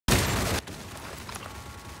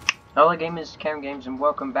Hello gamers, Cam Games, and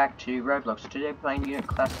welcome back to Roblox. Today playing Unit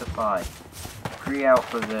Classify,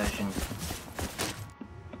 pre-alpha version.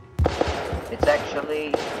 It's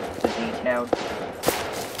actually the detailed,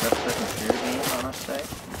 just looking through the game, honestly.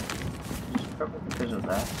 It's probably because of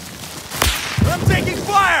that. I'm taking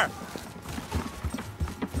fire!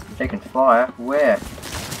 I'm taking fire? Where?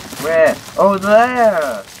 Where? Oh,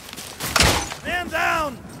 there! Stand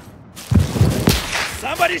down!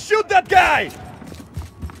 Somebody shoot that guy!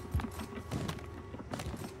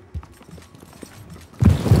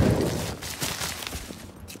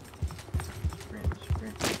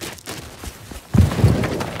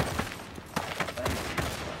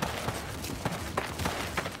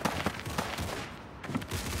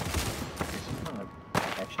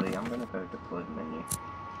 Actually, I'm gonna go to the deploy menu.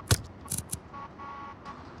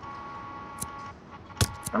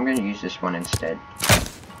 I'm gonna use this one instead.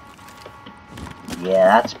 Yeah,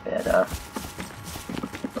 that's better.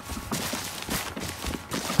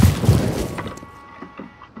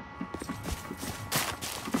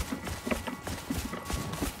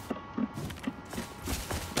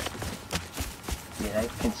 Yeah, I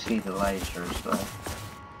can see the lasers though.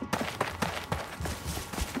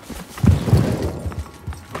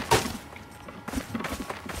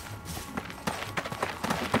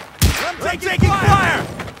 I'm taking fire!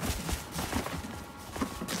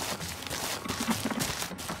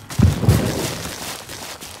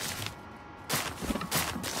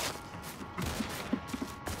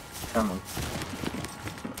 Come on.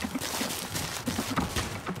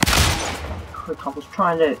 Quick, I was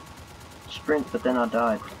trying to sprint, but then I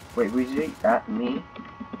died. Wait, was he at me?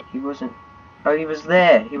 He wasn't. Oh, he was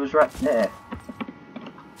there. He was right there.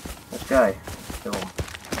 Let's go. Kill him.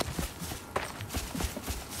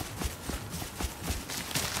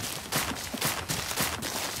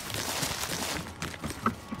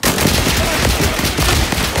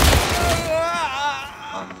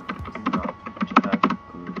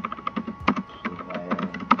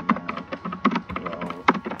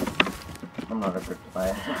 I'm not a good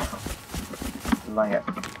player now. Like,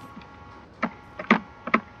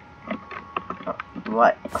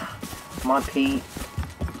 like, my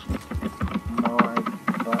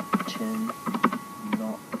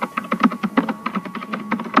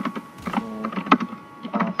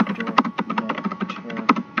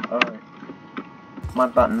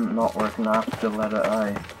button not working after letter O. My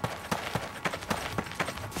button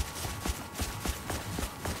not working after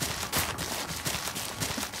letter O.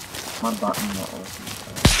 My button not working.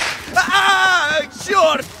 Ah!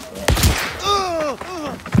 Sure! Yeah.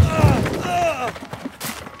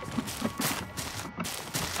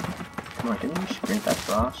 Come on, didn't you sprint that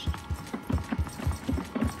fast?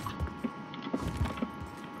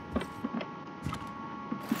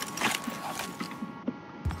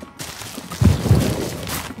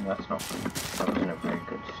 That's not good. That wasn't a very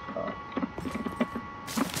good start.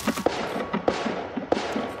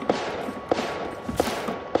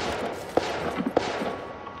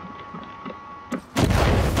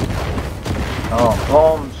 Oh,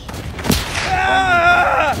 bombs!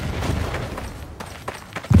 Ah!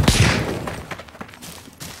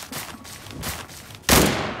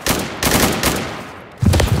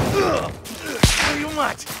 You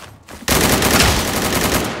much?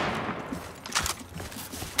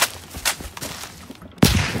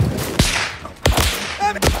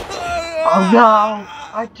 Oh no!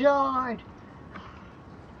 I died!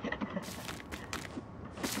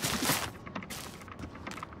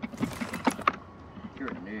 You're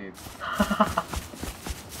a noob.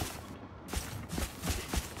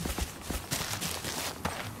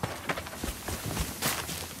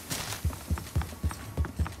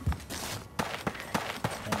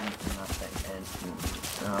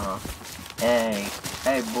 Oh. Hey,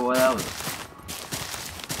 hey boy, that was...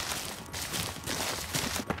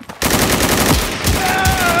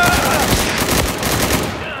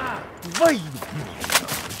 Why?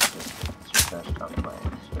 It's your first time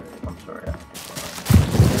playing, so I'm sorry I had to play.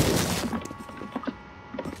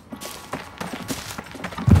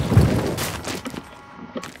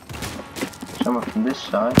 Someone from this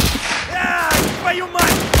side. Твою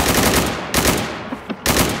мать!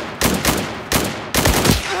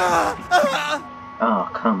 Oh,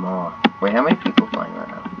 come on. Wait, how many people playing right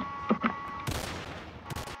now?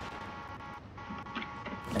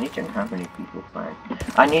 I need to know how many people playing.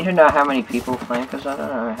 I need to know how many people playing because I don't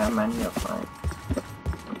know how many are playing.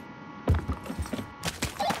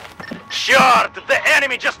 Черт! The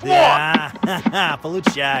enemy just won! Да,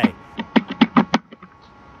 получай.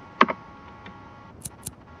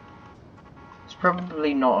 It's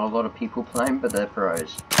probably not a lot of people playing, but they're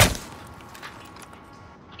pros.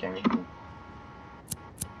 Okay,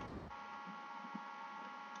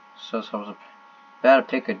 So I was about to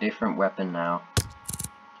pick a different weapon now.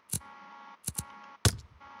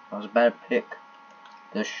 I was about to pick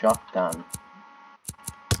the shotgun.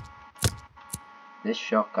 This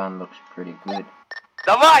shotgun looks pretty good.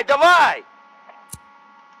 Давай, давай!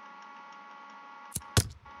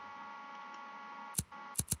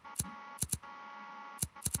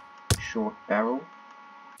 Short barrel,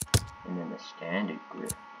 and then the standard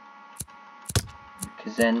grip.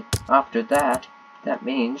 Because then, after that, that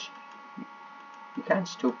means you can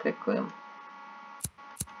still pick them.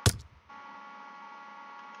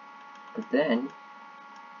 But then,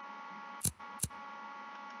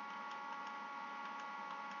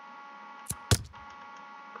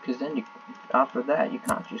 because then you, after that, you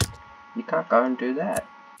can't go and do that.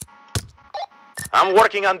 I'm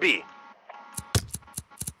working on B.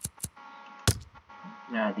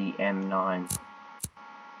 Now the M9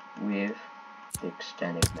 with the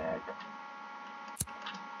extended mag.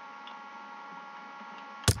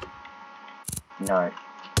 No,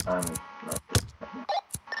 not this.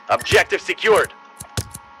 Objective secured.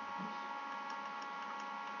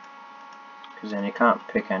 Because then you can't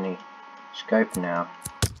pick any scope now.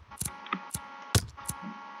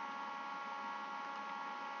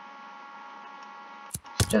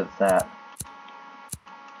 Instead of that,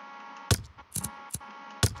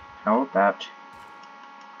 how about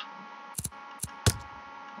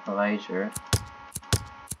a laser?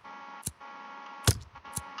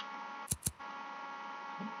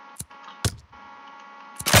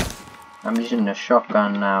 I'm using the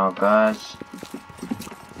shotgun now, guys.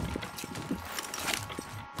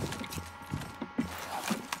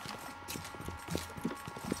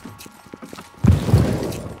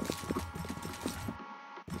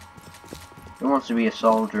 Who wants to be a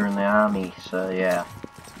soldier in the army? So yeah.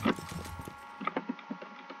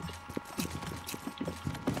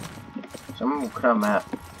 Someone will come out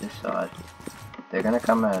this side. They're gonna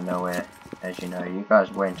come out of nowhere, as you know. You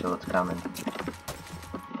guys wait until it's coming.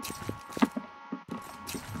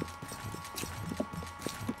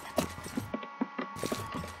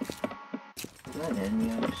 Is that an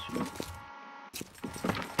enemy on the street?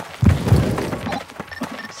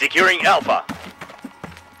 Securing Alpha.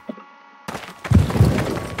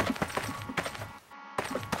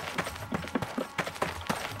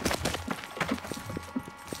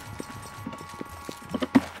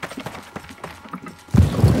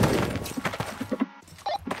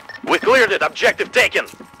 We cleared it. Objective taken.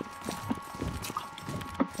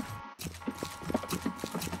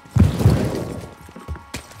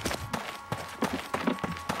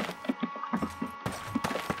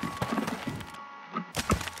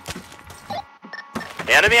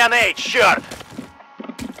 Enemy on H, sharp.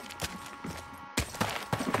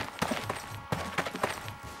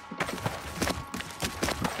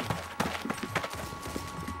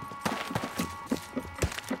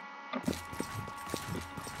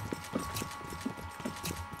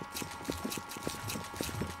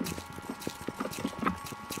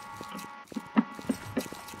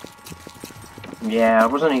 Yeah, I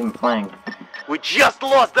wasn't even playing. We just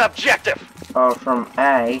lost the objective. Oh, from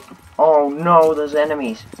A. Oh no, there's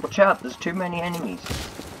enemies. Watch out, there's too many enemies.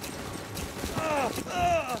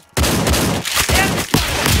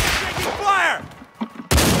 Taking fire!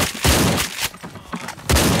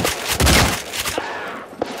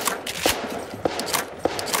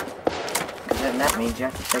 Then that means you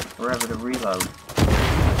have to take forever to reload.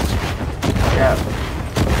 Watch out.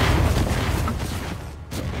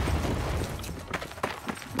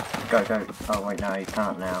 Go, go. Oh wait, no, you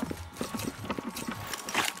can't now.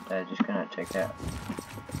 They're just gonna take out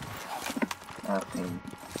nothing.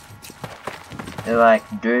 They're like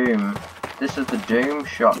Doom. This is the Doom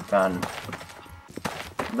shotgun.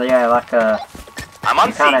 But yeah, like a. I'm on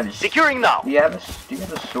You can't have C. a- Securing now. Do you have a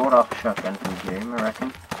sawed-off shotgun from Doom? I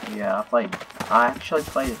reckon. Yeah, I actually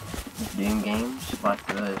played Doom games like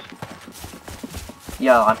those.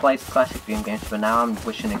 Yeah, I played classic Doom games, but now I'm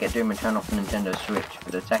wishing to get Doom Eternal for Nintendo Switch.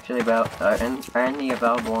 But it's actually only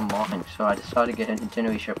available online, so I decided to get a Nintendo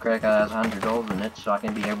eShop credit card that has $100 in it, so I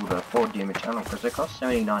can be able to afford Doom Eternal, because it costs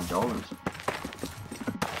 $79.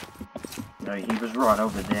 No, he was right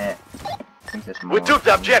over there. I think there's more. We took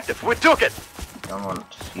the objective. We took it. Don't want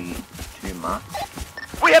to see too much.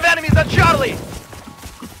 We have enemies on Charlie.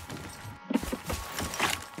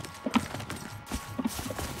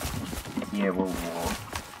 Yeah,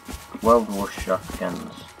 World War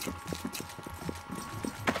shotguns.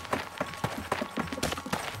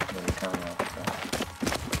 Where they come out from.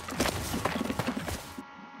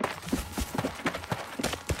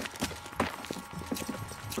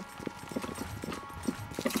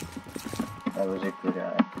 That was a good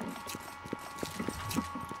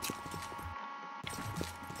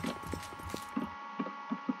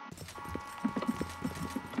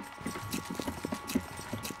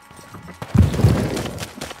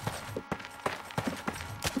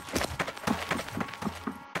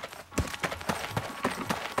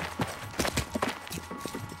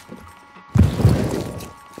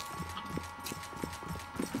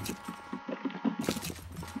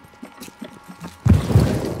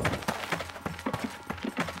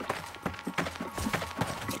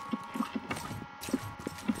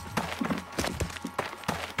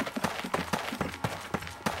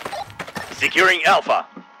Securing Alpha.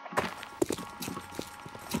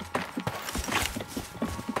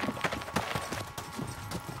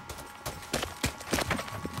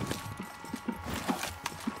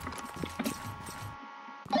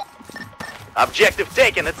 Objective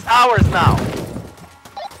taken, it's ours now.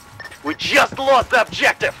 We just lost the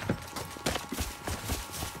objective.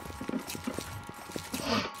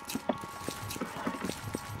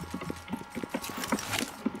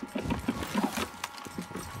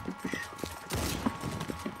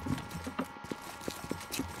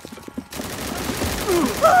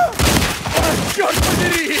 Черт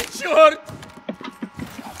побери, черт!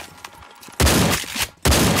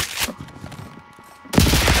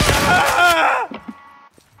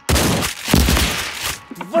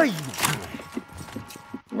 Твою!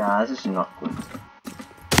 Nah, this is not good.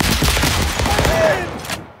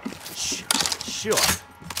 Черт!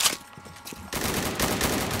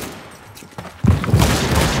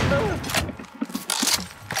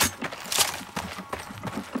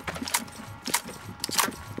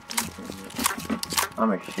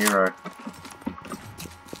 I'm a hero.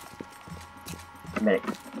 Medic,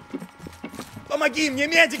 Помоги мне,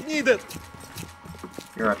 медик needed!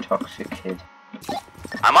 you're a toxic kid.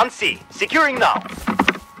 I'm on C. Securing now.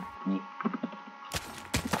 Yeah.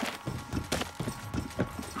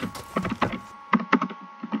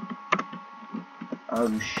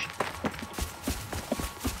 Oh shit.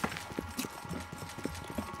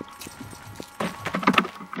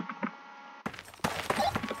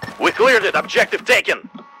 We cleared it. Objective taken.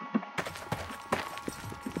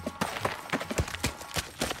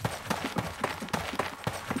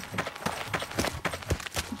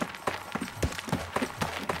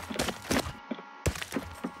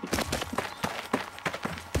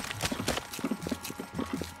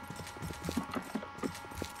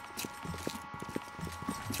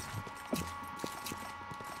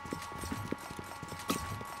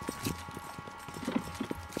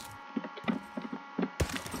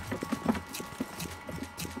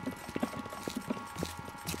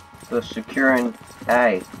 We're securing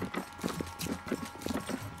A.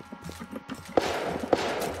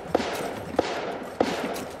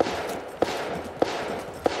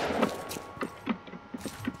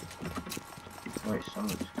 Wait,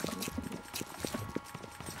 someone's coming.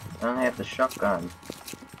 I only have the shotgun.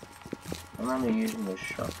 I'm only using the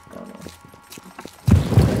shotgun.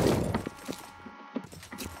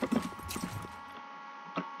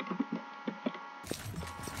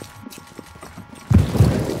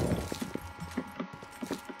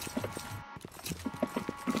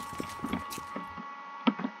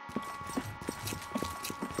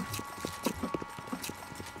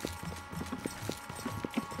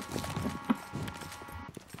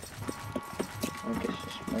 I guess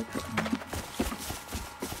just make it.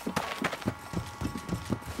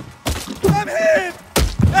 I'm hit!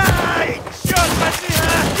 Ай, черт возьми,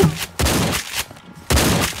 а!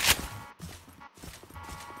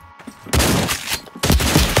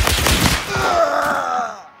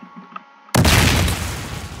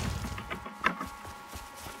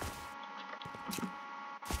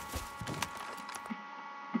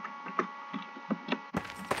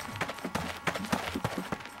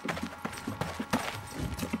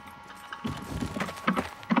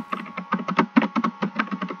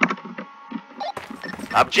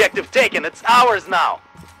 Objective taken. It's ours now.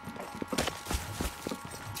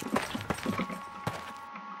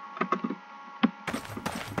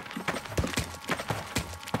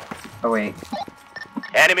 Oh wait.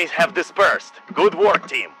 Enemies have dispersed. Good work,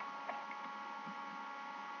 team.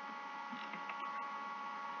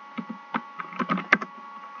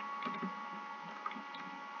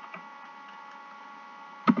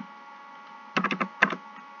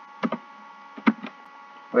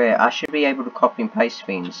 Wait, I should be able to copy and paste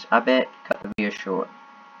things. I bet cut the video short.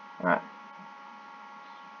 Alright.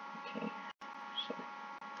 Okay. So.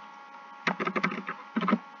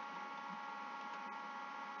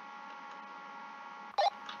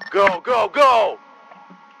 Go, go, go!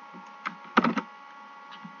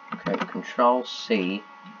 Okay, Control C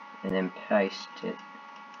and then paste it.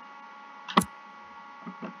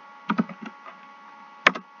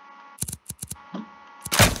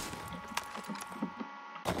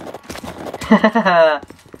 I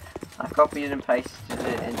copied and pasted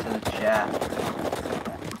it into the chat.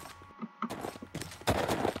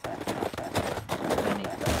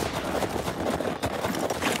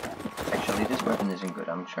 Actually, this weapon isn't good.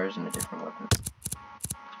 I'm choosing a different weapon.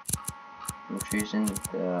 I'm choosing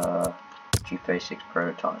the G36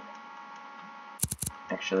 prototype.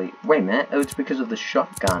 Actually, wait a minute. Oh, it's because of the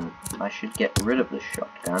shotgun. I should get rid of the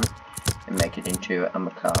shotgun and make it into a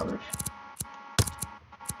Makarov.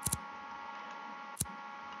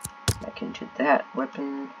 take that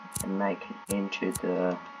weapon and make it into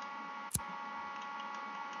the...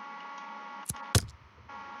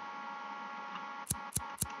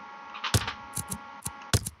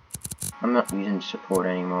 I'm not using support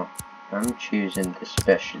anymore. I'm choosing the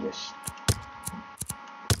specialist.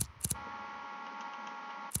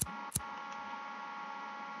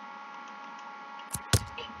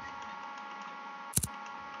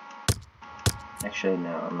 Actually,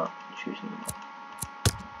 no, I'm not choosing that.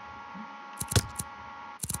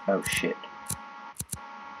 Oh shit.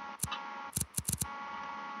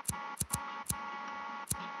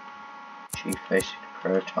 Chief basic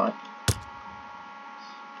prototype.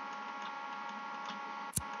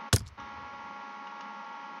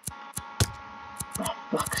 Oh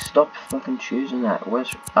fuck, stop fucking choosing that.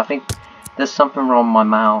 I think there's something wrong with my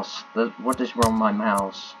mouse. What is wrong with my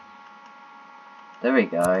mouse? There we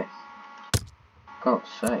go. God's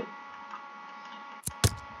sake.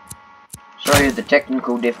 Sorry for the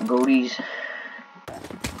technical difficulties.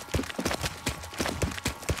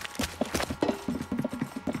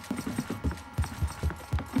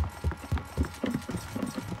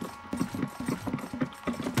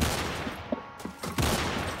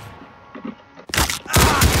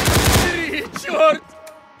 Черт!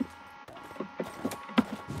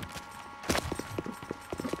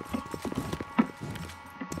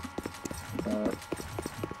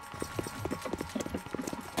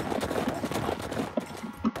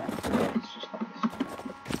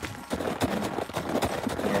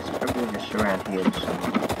 Around here somewhere.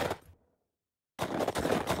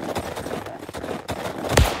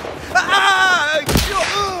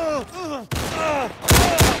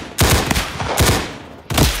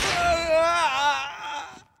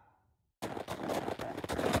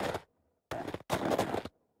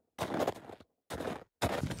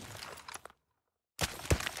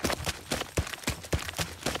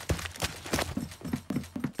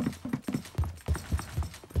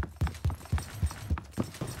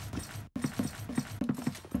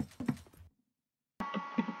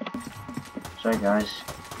 Sorry guys,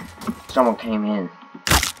 someone came in.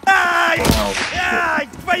 Oh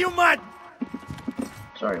shit. Твою мать!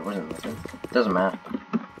 Sorry, it wasn't looking. Doesn't matter.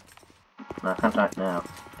 No, I can't type now.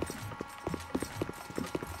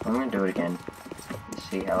 I'm gonna do it again. Let's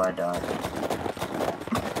see how I die.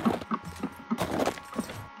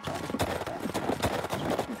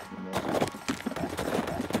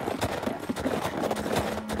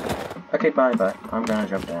 Okay, bye bye. I'm gonna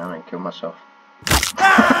jump down and kill myself.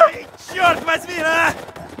 Ай, черт возьми, а!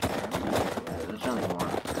 There's only one.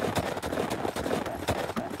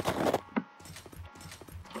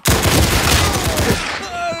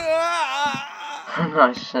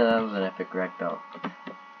 Nice, that was an epic ragdoll.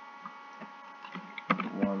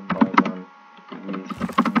 One by one with me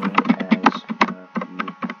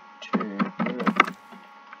as a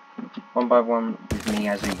YouTuber. One by one with me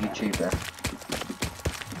as a YouTuber.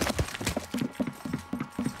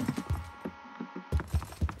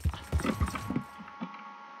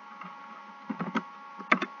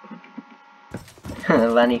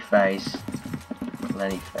 Lenny face.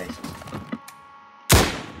 Lenny faces.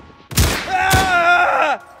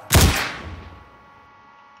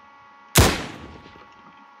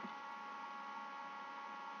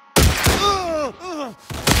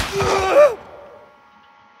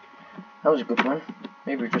 That was a good one.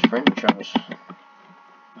 Maybe we're just friends with each other.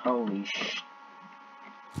 Holy sh...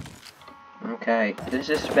 Okay, this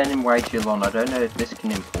is spending way too long. I don't know if this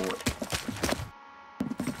can import.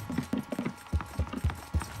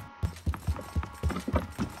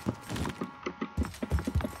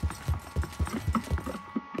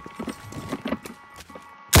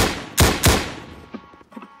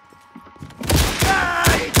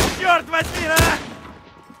 Черт возьми, а!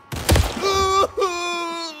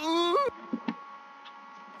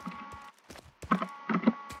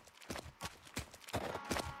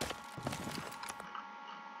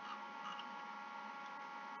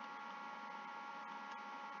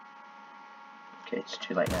 Okay, it's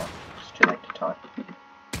too late now. It's too late to type.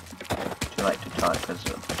 Too late to type because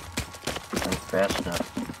I'm fast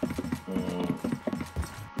enough. And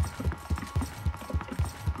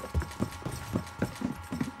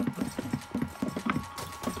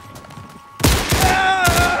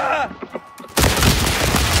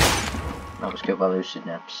I was killed by lucid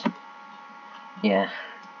naps. Yeah.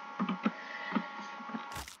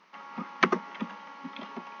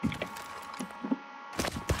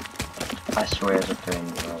 I swear it's a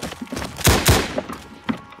 13-year-old.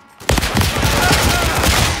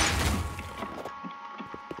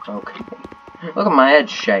 Okay. Look at my head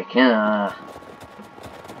shaking.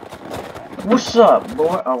 What's up,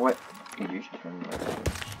 boy? Oh wait. You should turn that.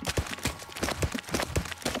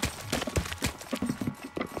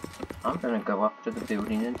 I'm gonna go up to the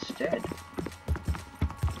building instead.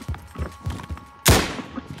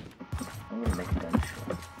 I'm gonna make a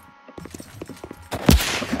gunshot.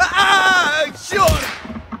 Ah! Черт!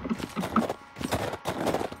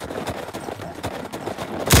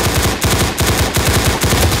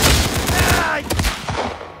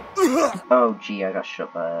 Oh gee, I got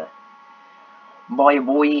shot by a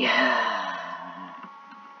boy.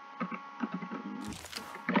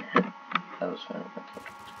 That was funny.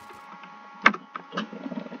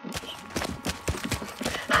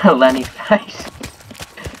 A Lenny face.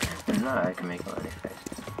 No, I can make a Lenny face.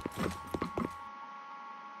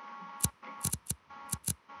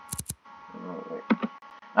 Oh, wait.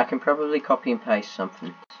 I can probably copy and paste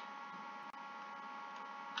something.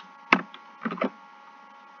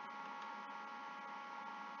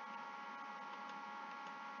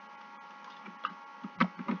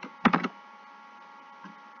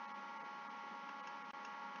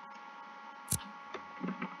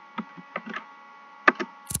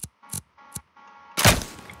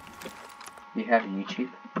 You have YouTube?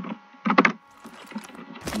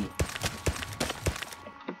 Yeah.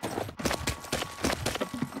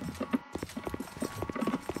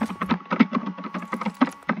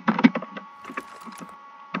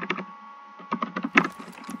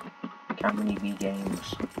 How many B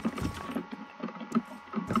games?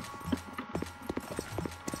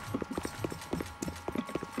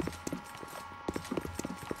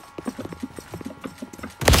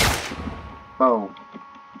 Oh.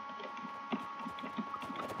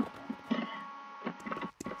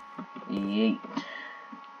 Yeet.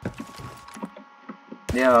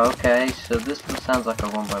 Yeah, okay, so this sounds like a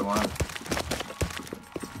 1v1.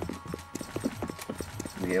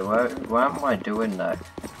 Yeah, why am I doing that?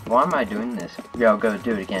 Why am I doing this? Yeah, I'll go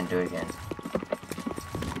do it again, do it again.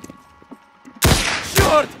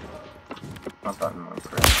 Черт! My button won't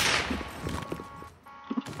press.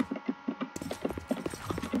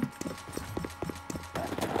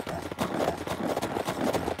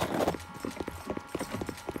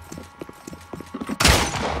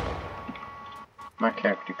 My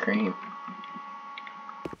character cream.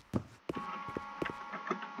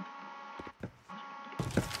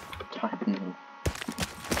 Titan.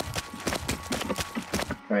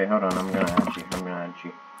 Wait, hold on, I'm gonna add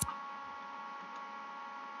you,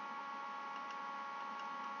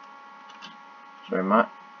 Sorry, my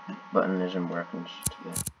button isn't working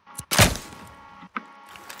today.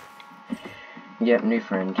 Yep, new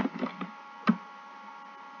friend.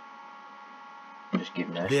 Just give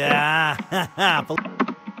no Yeah.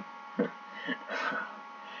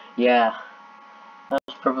 Yeah,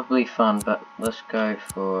 that's probably fun, but let's go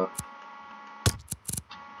for...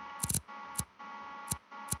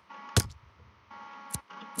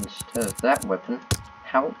 Instead of that weapon,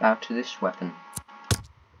 how about this weapon?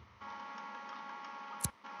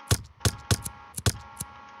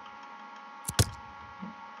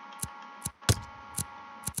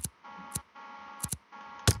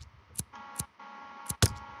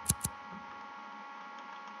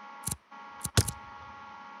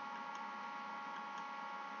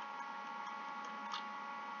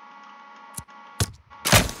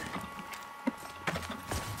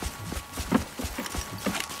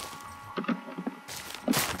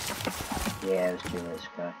 Yeah, let's do this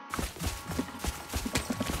guy.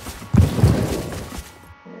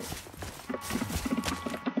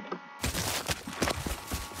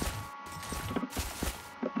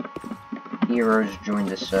 Heroes join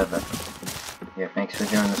the server. Yeah, thanks for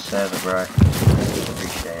joining the server, bro.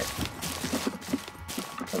 Appreciate it.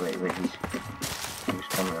 Oh wait, he's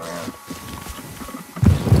coming around.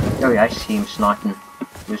 Oh yeah, I see him sniping.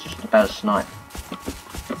 He was just about to snipe.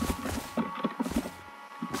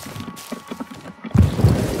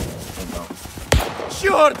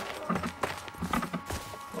 Черт!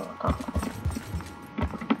 Well, I can't.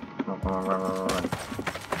 Come on, run.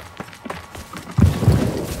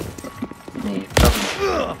 He's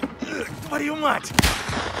probably... Твою мать!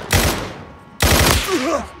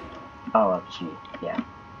 Oh, up to you. Yeah.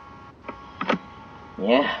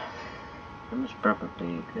 Yeah. That was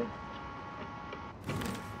probably good.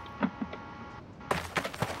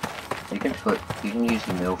 You can use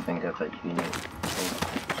the middle finger, but you need...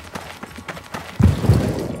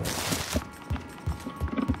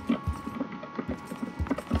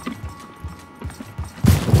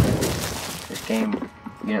 This game,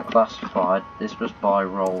 unit classified, this was by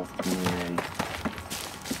role community.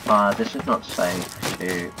 This is not safe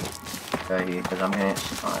to go here because I'm gonna get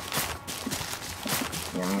sniped.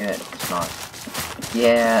 Yeah, I'm gonna get sniped.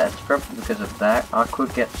 Yeah, it's probably because of that. I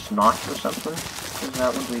could get sniped or something, because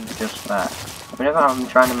that would be just that. Whenever I'm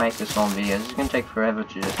trying to make this long video, it's gonna take forever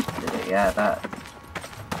to just do it. Yeah, that.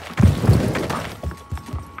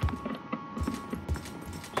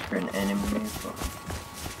 Is there an enemy vehicle?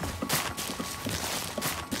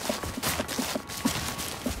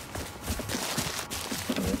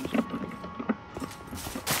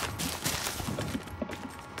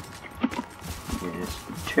 It is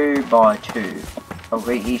 2 by 2. Oh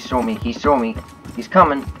wait, he saw me, he's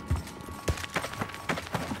coming.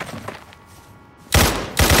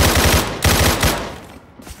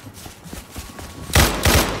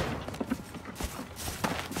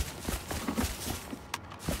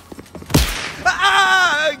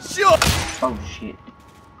 Oh shit.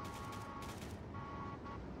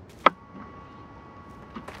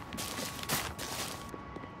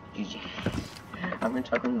 GG. I'm gonna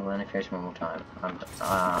type in the landing face one more time.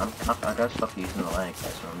 I gotta stop using the landing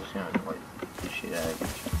face, so I'm just gonna annoy the shit out of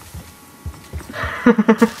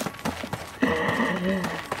you.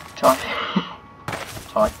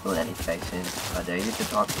 Type the landing face in. I dare you to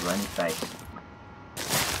type the landing face.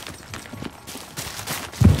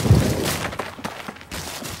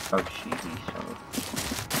 Oh jeez, sorry.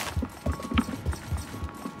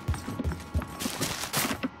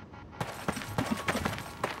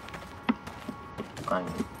 I'm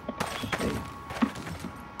see.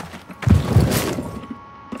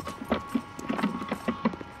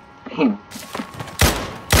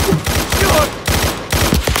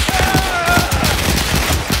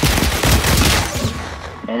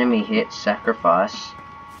 Enemy hit, sacrifice.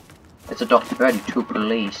 It's a Dr. 32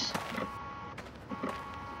 police.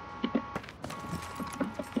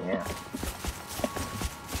 Yeah.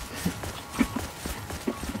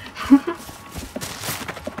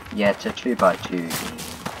 Yeah, it's a 2 by 2.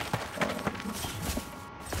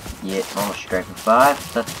 Yeah, on a strike of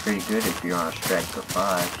 5. That's pretty good if you're on a strike of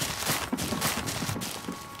 5.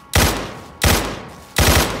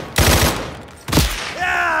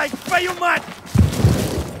 Yeah, твою мать!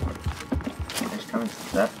 It's coming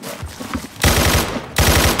that way.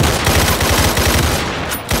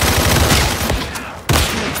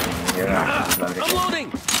 I'm loading.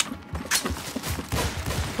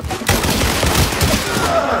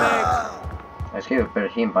 Let's give a better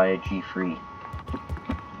team by a G3.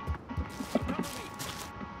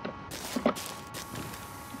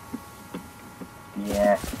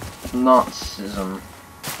 Yeah, Nazism.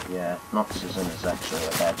 Yeah, Nazism is actually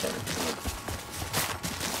a bad territory.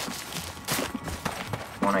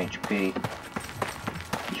 1 HP.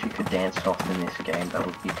 If you could dance off in this game, that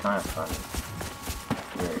would be kind of funny.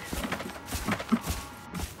 Very funny.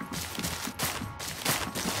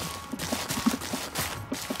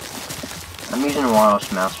 I'm using a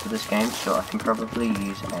wireless mouse for this game, so I can probably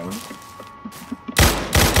use aim.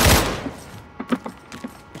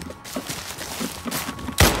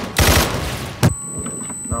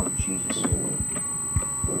 Oh, Jesus.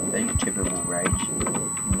 That YouTuber will rage.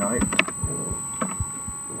 Nope.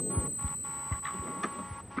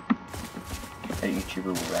 That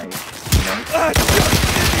YouTuber will rage. Nope.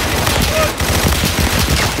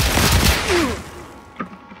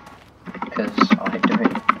 Because I don't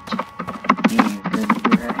even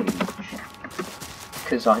rage.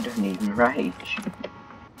 Because I don't even rage.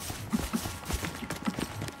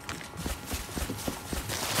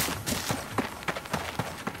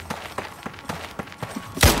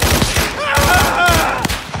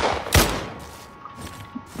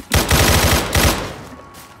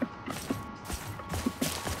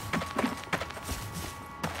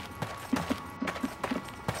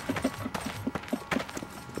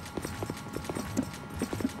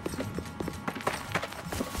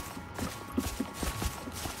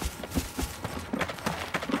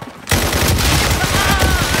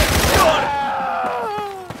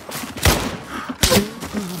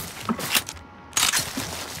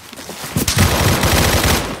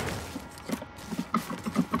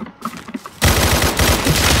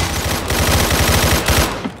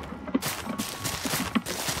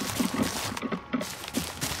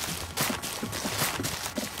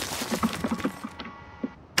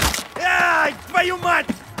 Твою мать!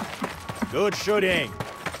 Good shooting.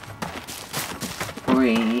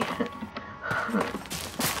 Wee.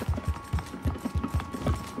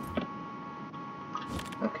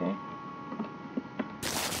 Okay.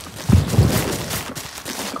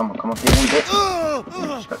 Come on, get in there.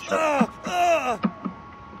 Just got shot.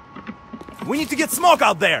 We need to get smoke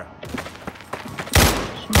out there.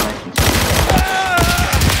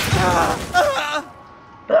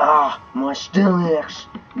 Ah, my stomach.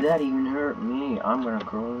 That even hurt me. I'm gonna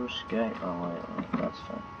go skate. Oh wait, that's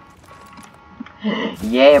fun.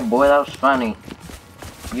 Yeah, boy, that was funny.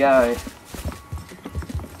 Yo.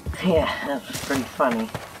 Yeah, that was pretty funny.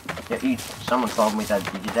 Yeah, someone told me that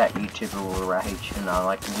that YouTuber will rage, and I'm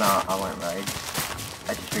like, nah, I won't rage.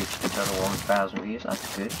 I just reached a total of 1,000 views.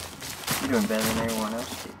 That's good. You're doing better than everyone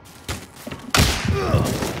else did.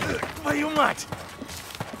 Твою мать!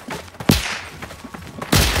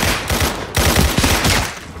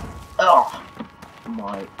 Oh,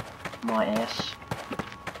 my ass.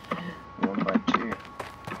 1 by 2.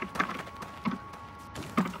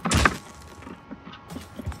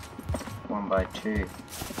 One by 2.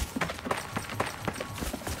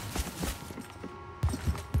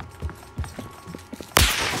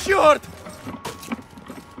 Черт!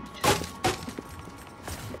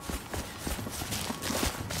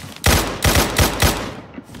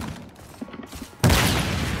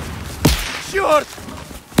 Черт!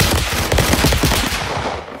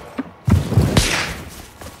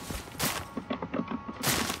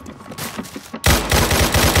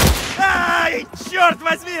 Ай, черт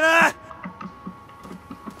возьми, а!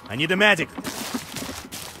 I need a medic.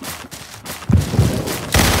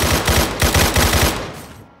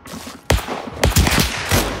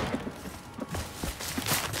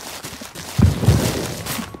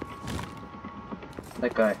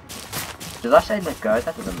 Let go. Did I say let go?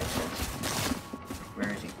 That doesn't make sense.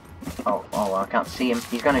 Where is he? Oh, I can't see him.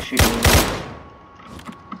 He's gonna shoot me.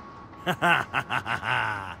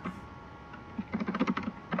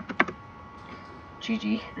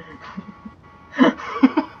 GG.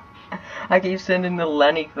 I keep sending the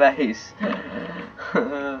Lenny face.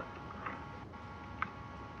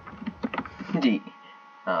 D.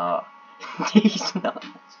 D's nuts.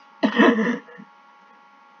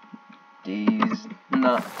 D's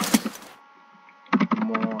nuts.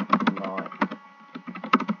 More like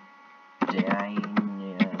Danian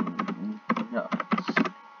nuts.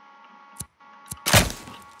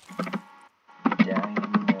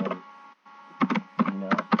 Danian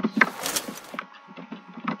nuts.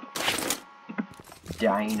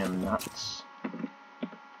 Dynam nuts.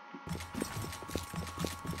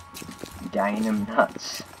 Dynam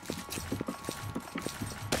nuts.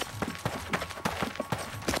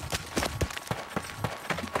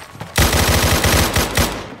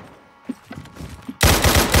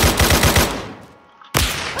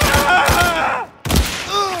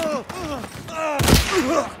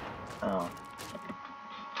 Oh.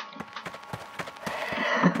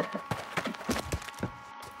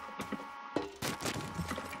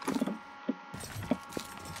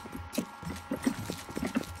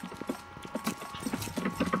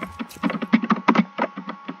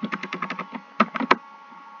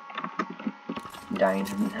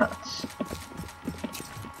 Dynam nuts.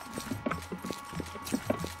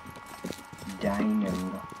 Dynam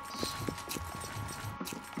nuts.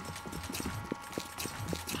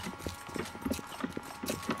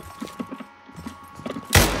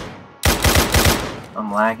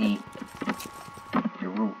 I'm laggy.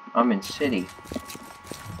 I'm in city.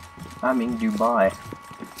 I'm in Dubai.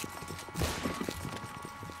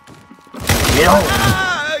 Get on!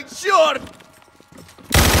 А, черт!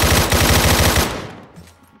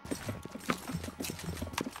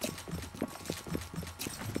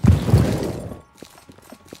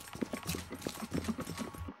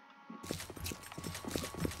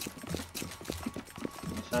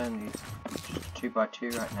 It's only just 2 by 2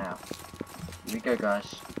 right now. Here we go,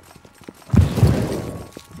 guys.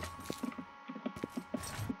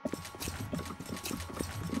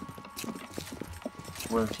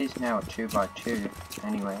 Well, it is now a 2 by 2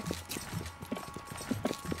 anyway.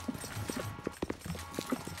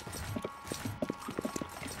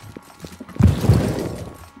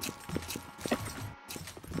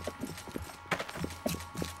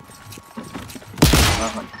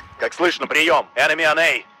 Как слышно, прием. Enemy on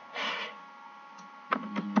A.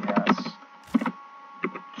 Yes.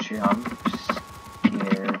 Jump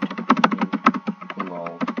scared me.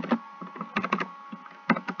 Lol.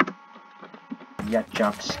 Ya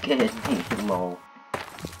jump scared me. Lol.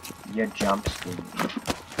 Ya jump scared me.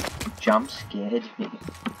 Jump scared me.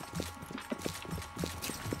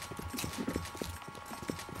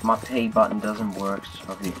 My pay button doesn't work,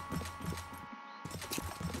 sorry.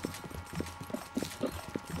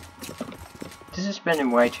 This is spending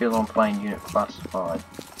way too long playing Unit Classified.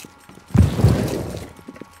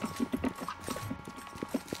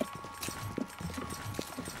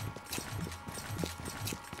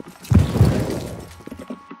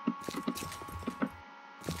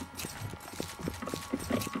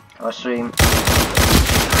 I see him.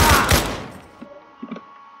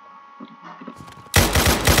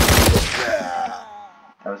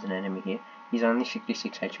 That was an enemy here. He's only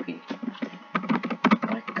 66 HP.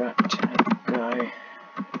 I got to go.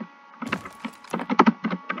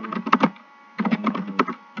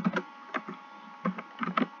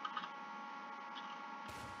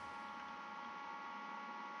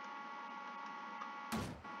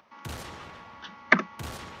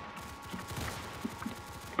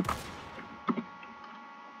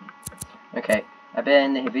 I bet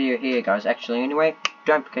in the video here, guys. Actually, anyway,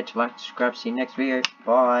 don't forget to like, subscribe, see you next video.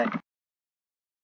 Bye.